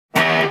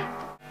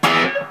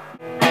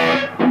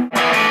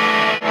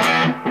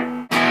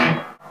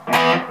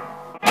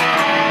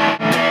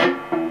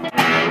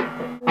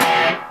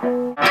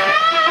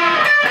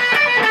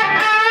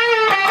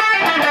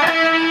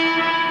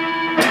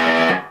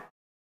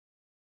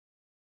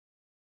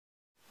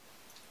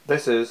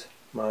This is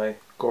my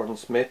Gordon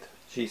Smith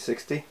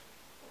G60.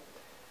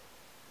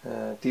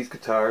 These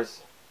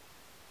guitars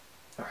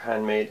are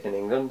handmade in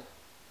England.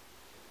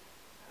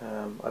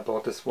 I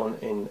bought this one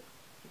in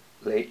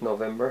late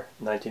November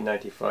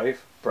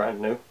 1995, brand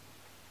new.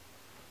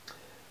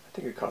 I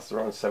think it cost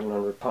around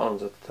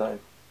 £700 at the time.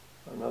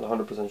 I'm not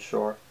 100%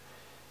 sure.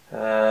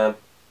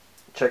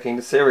 Checking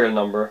the serial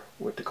number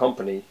with the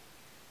company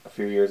a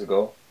few years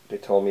ago, they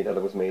told me that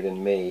it was made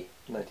in May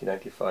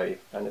 1995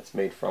 and it's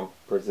made from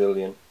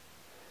Brazilian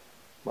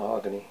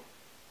mahogany.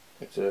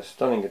 It's a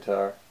stunning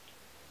guitar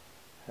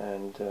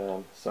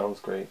and sounds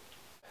great.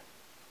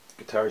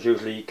 The guitar is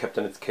usually kept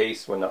in its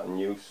case when not in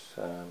use.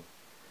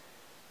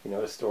 You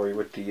know the story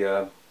with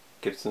the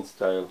Gibson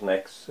style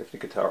necks. If the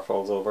guitar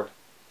falls over,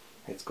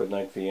 it's good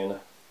night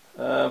Vienna.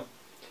 The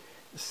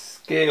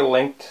scale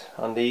length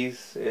on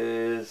these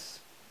is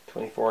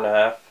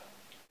 24.5.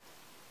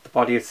 The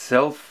body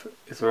itself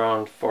is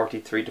around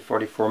 43 to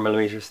 44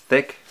 millimeters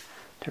thick.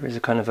 There is a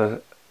kind of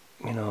a,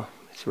 you know,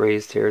 it's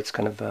raised here. It's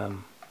kind of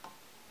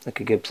like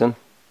a Gibson,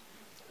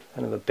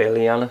 kind of a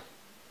belly on it.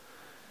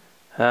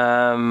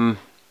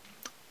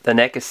 The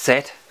neck is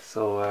set,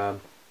 so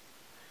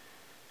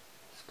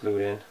it's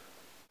glued in.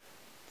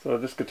 So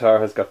this guitar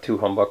has got two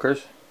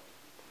humbuckers.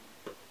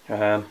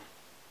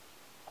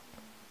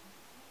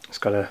 It's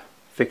got a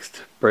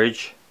fixed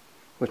bridge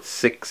with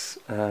 6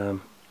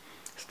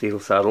 steel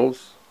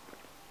saddles.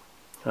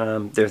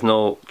 There's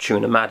no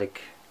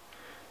tune-o-matic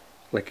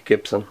like a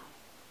Gibson.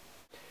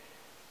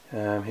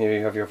 Here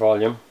you have your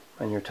volume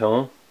and your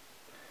tone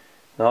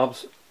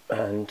knobs,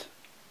 and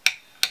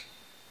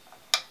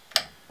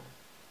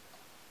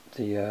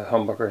the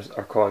humbuckers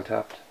are coil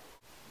tapped.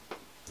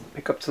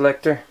 Pickup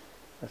selector,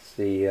 that's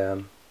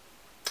the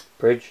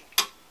bridge,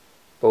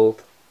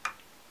 bolt,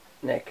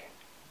 neck.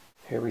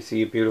 Here we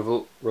see a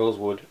beautiful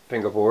rosewood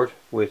fingerboard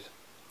with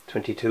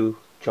 22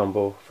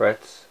 jumbo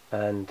frets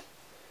and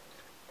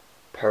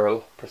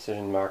pearl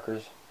precision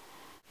markers.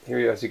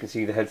 Here, as you can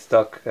see, the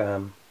headstock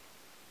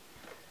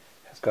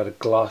has got a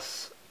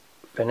gloss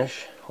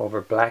finish over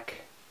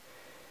black.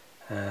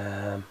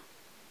 There's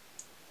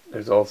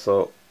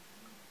also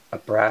a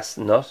brass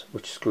nut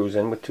which screws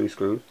in with 2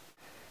 screws.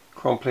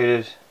 Chrome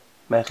plated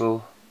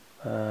metal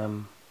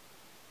machine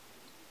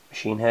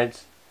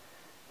heads.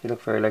 They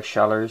look very like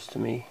Schallers to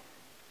me.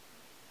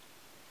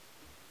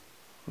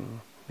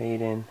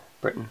 Made in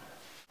Britain.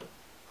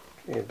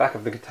 Okay, the back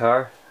of the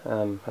guitar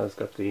has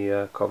got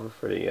the cover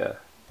for the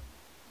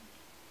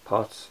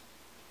pots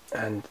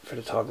and for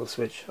the toggle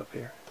switch up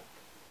here.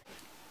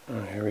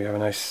 And here we have a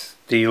nice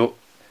steel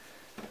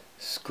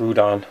screwed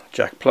on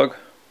jack plug.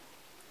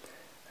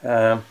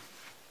 The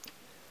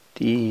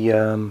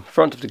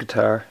front of the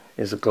guitar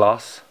is a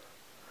gloss,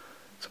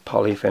 it's a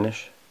poly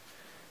finish,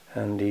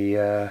 and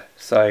the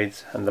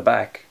sides and the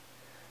back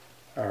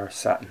are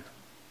satin.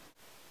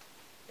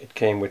 It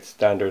came with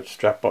standard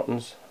strap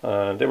buttons.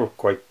 They were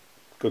quite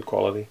good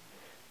quality,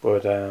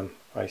 but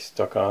I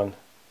stuck on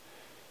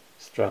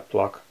strap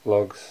lock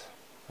lugs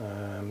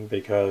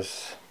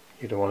because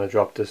you don't want to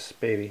drop this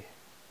baby.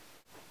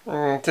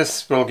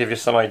 This will give you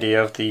some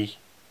idea of the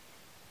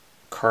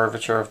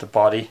curvature of the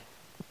body.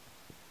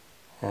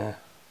 Yeah.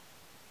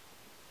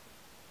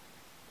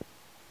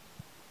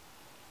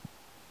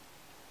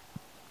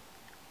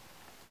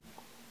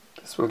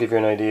 This will give you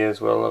an idea as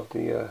well of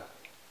the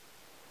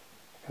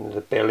kind of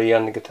the belly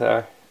on the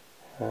guitar.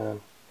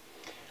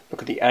 Look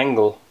at the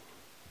angle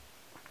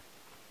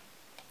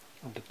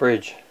of the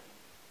bridge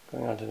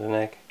going onto the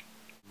neck.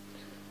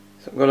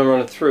 So I'm going to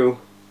run it through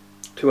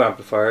 2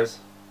 amplifiers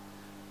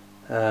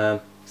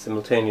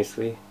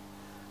simultaneously.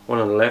 One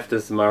on the left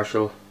is the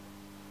Marshall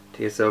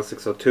TSL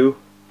 602.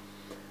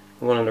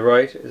 The one on the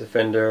right is a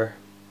Fender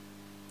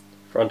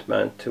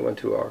Frontman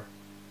 212R.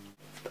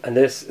 And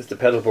this is the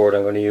pedal board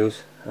I'm going to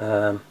use.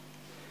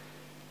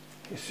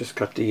 It's just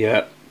got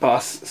the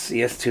Boss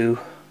CS2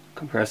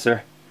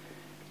 compressor,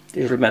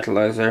 digital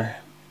metalizer,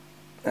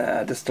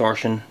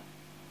 distortion,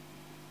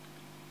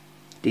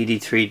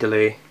 DD3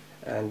 delay,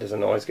 and there's a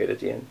noise gate at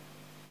the end.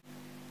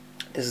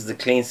 This is the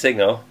clean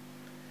signal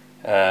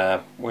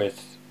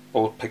with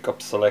both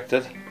pickups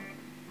selected.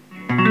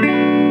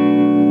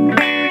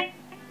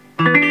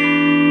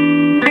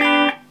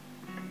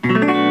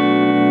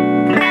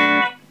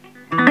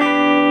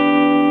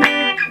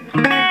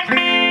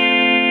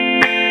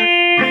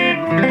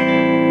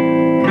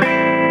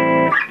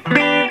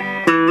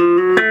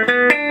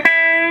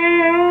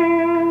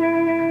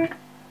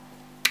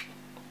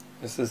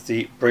 This is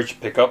the bridge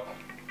pickup.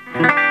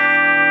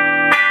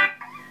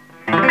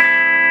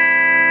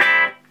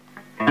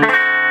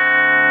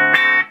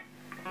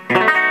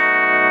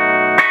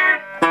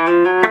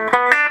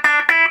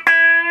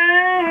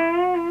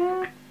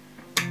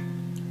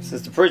 This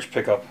is the bridge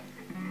pickup.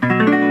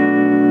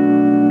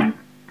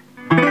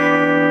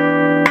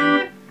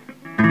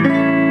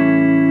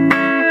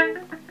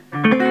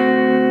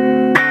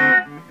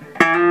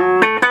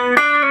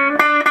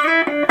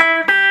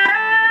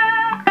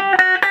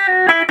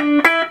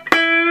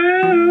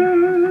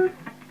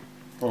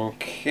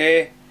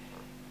 Okay,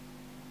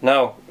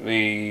 Now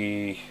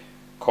the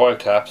coil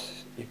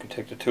taps, you can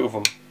take the two of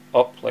them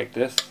up like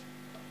this,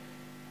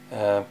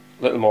 a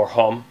little more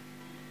hum,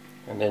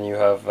 and then you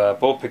have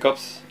both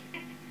pickups.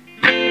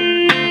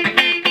 And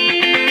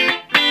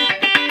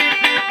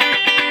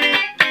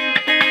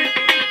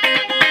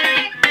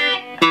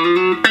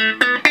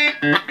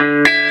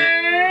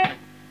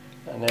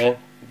then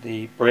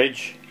the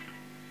bridge.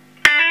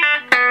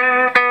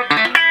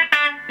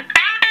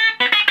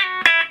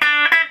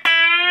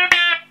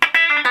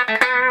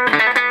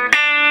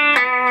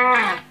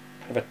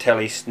 Have a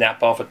telly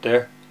snap off it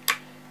there.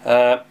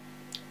 The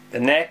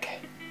neck.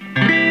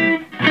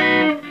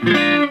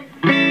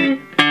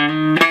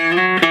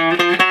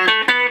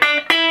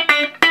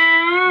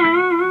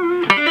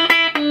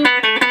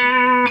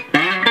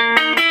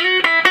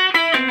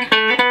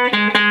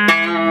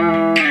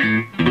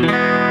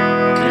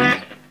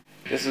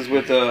 This is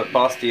with the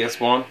Boss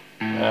DS1.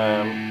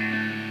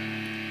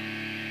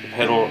 The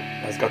pedal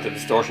has got the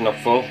distortion up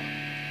full,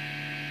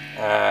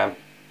 and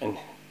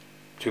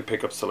two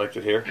pickups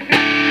selected here.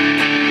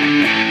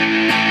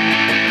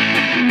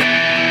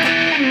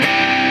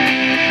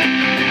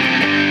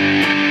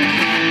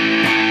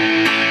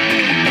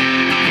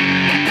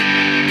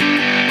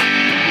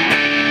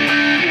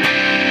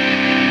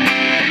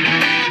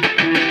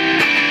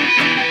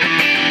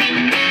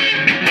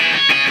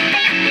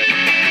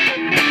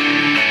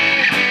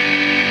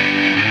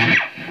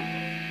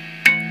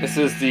 This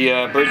is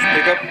the bridge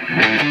pickup.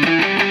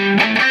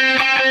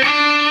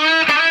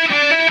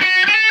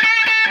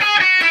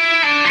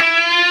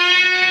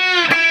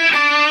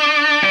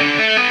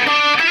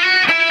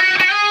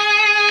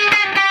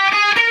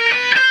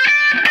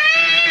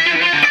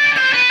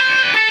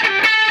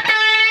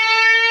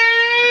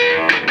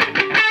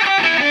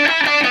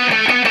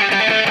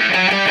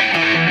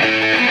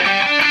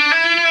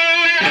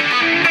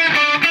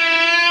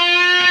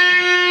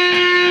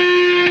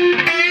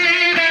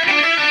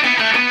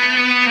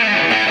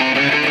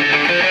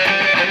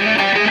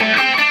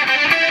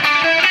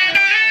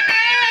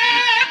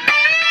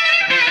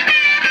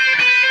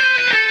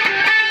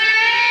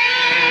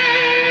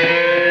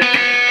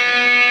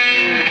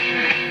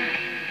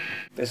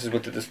 This is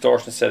with the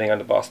distortion setting on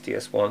the Boss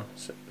DS1,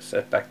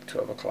 set back to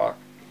 12 o'clock.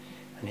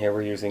 And here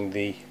we're using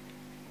the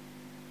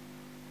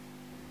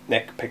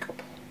neck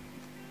pickup.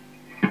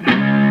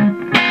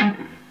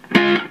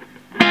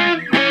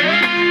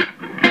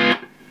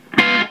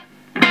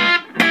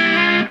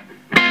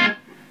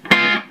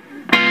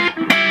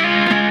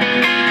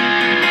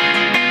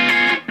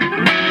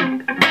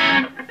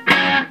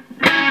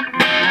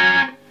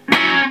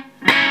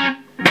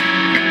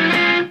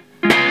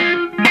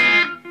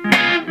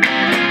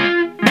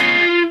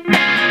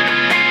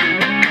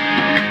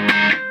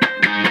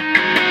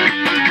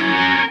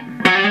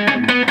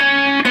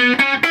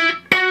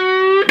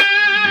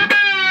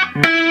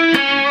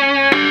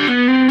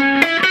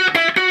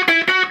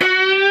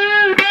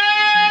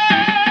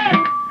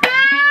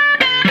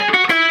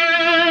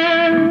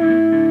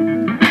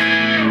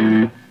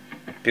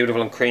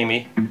 Beautiful and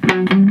creamy.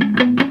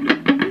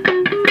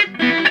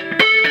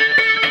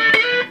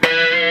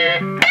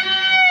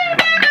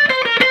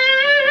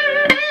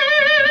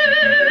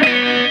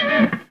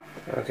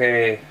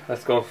 Okay,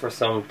 let's go for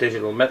some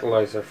digital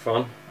metalizer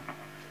fun.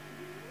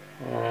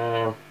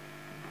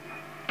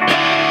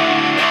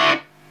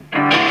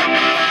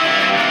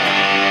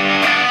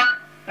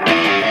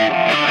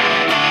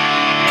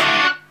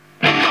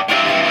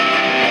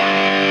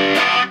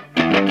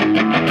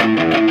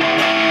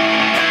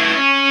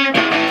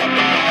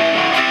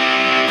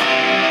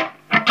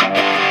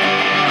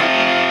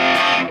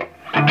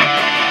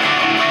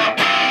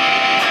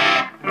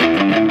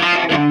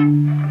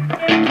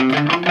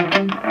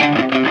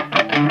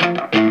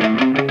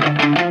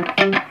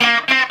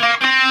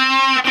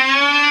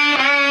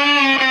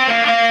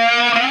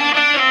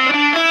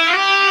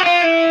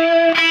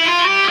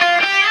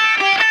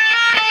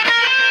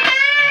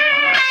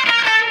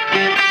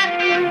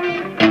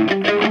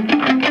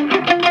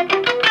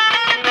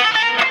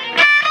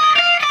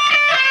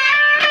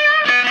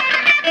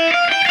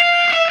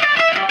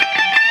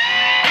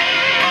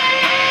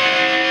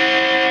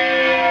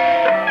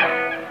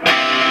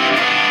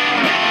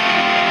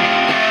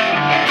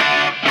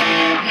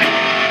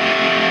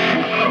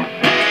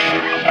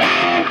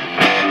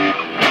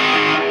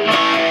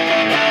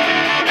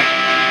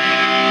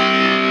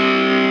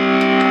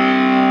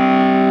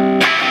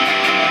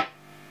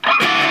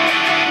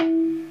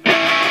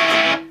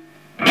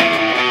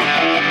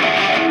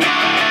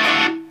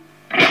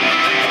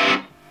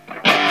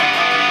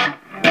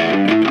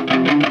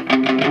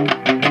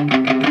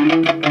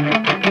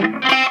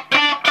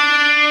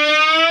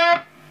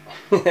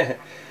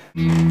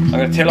 I'm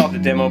going to tail off the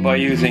demo by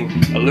using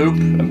a loop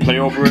and play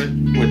over it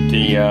with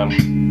the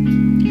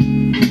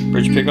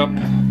bridge pickup.